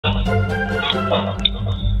Oh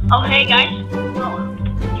hey guys,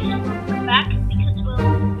 we're back because we're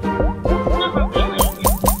never really late.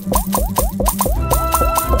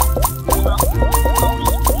 Well, always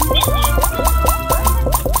busy.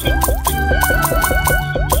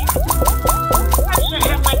 Perhaps I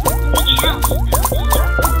have like 3 channels now.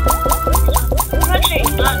 I'm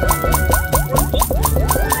actually done.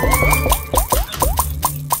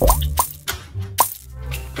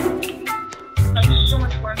 Like so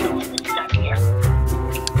much work on this stuff here.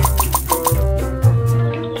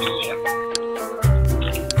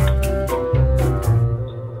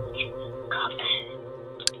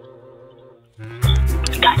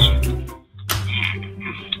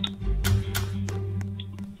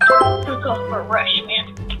 Let's go for a rush, man.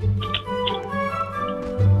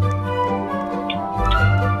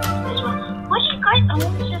 What you guys? I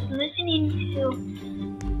was just listening to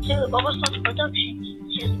Roblox production.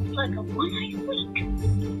 It's just like a one-night week.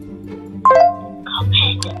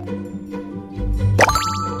 Cuphead.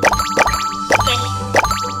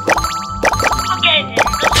 Okay, then.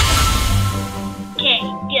 Okay,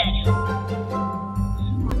 good.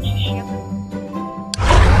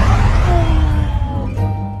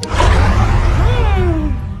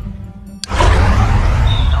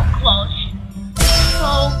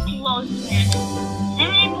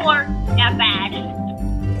 Not bad.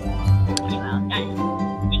 Well, that's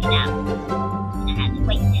take a nap. I had to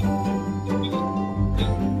wait.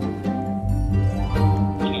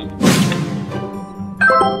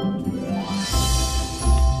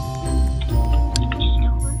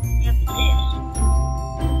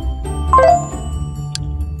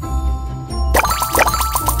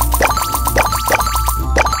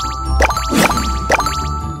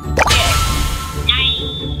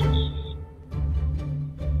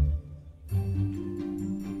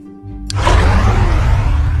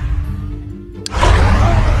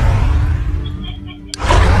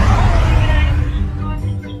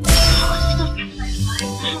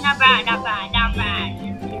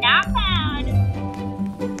 Not bad. It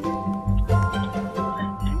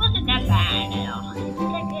wasn't that bad at all.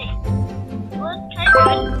 Okay. Let's try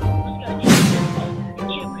good. Let's go.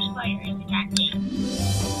 Super spiders attacking.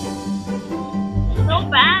 So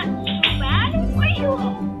bad.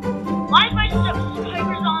 Why am I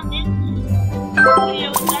spiders on this video?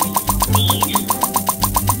 That's speed.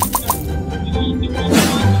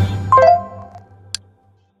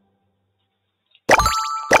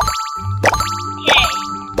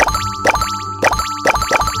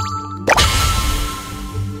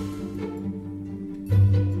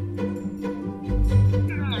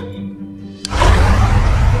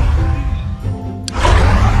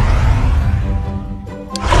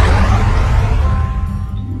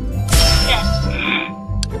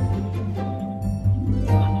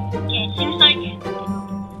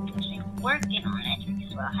 Working on it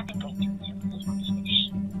as well. I have to wait till this one's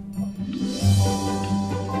finished.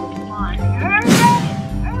 Come on, hurry up!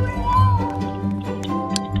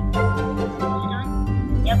 Done?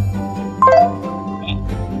 Yep. Okay.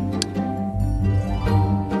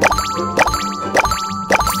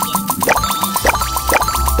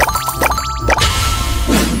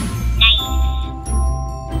 Nice.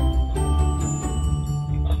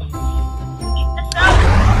 Get this up.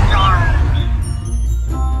 Darn.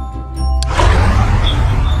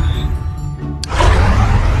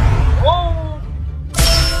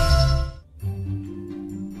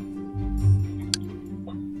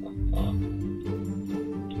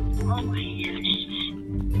 Oh my goodness.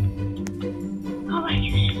 Oh my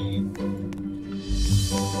goodness.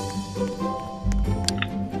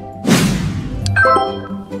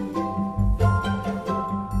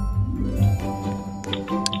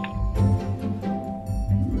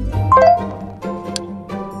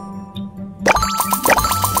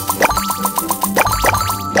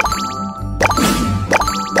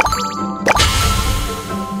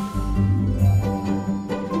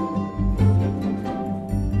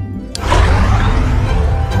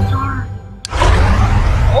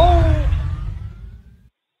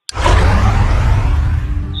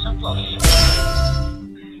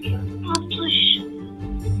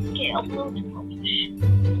 Upload and publish.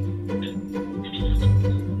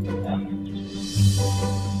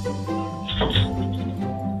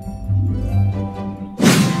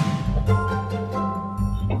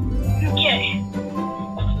 Okay.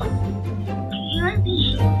 Let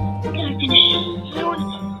me gonna finish. Oh,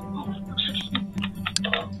 looks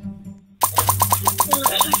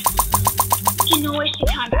like no wasting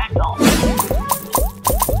time at all.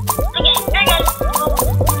 Okay, there guys.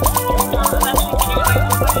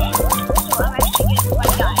 I'm actually getting my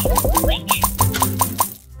guy. Wait.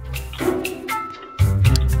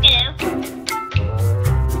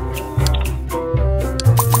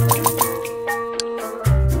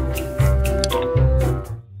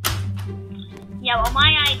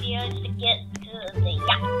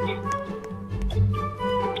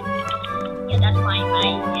 find my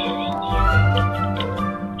idea.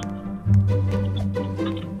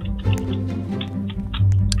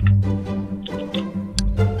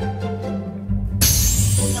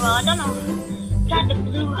 Well, I don't know. Got the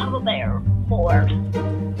blue hover bear for.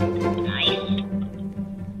 Nice.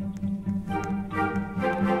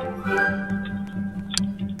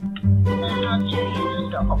 Then how to use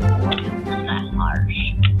the hoverboard. That's not harsh.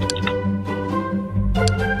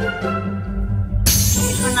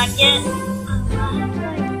 This one I get.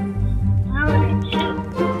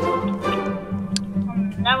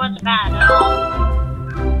 That wasn't bad at all.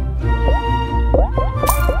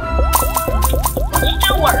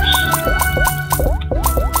 Still worse.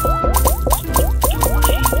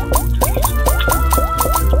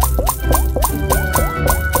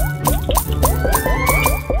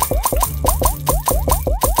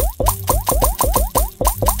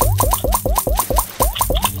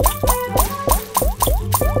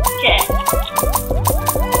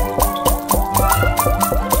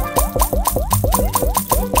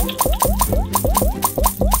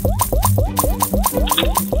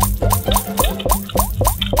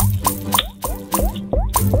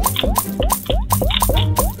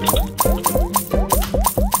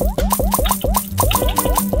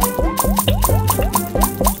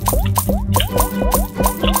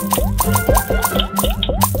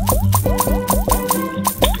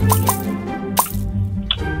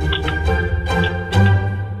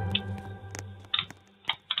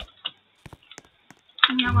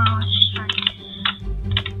 Yeah, well, let's just try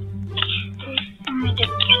I need to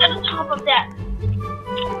get on top of that.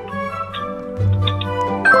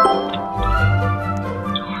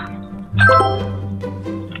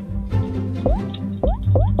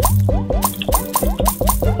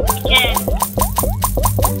 Okay.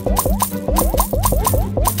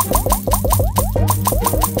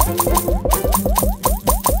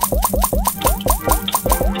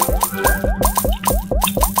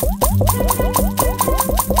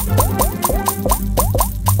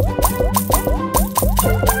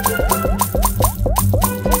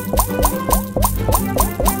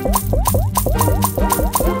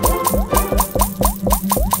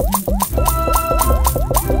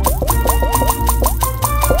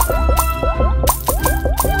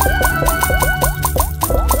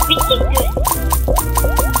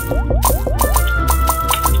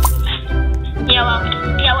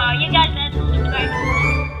 Yeah, well, you guys have to subscribe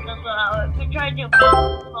because we're trying to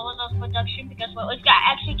follow those production because well, it's got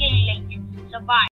actually getting late. So bye.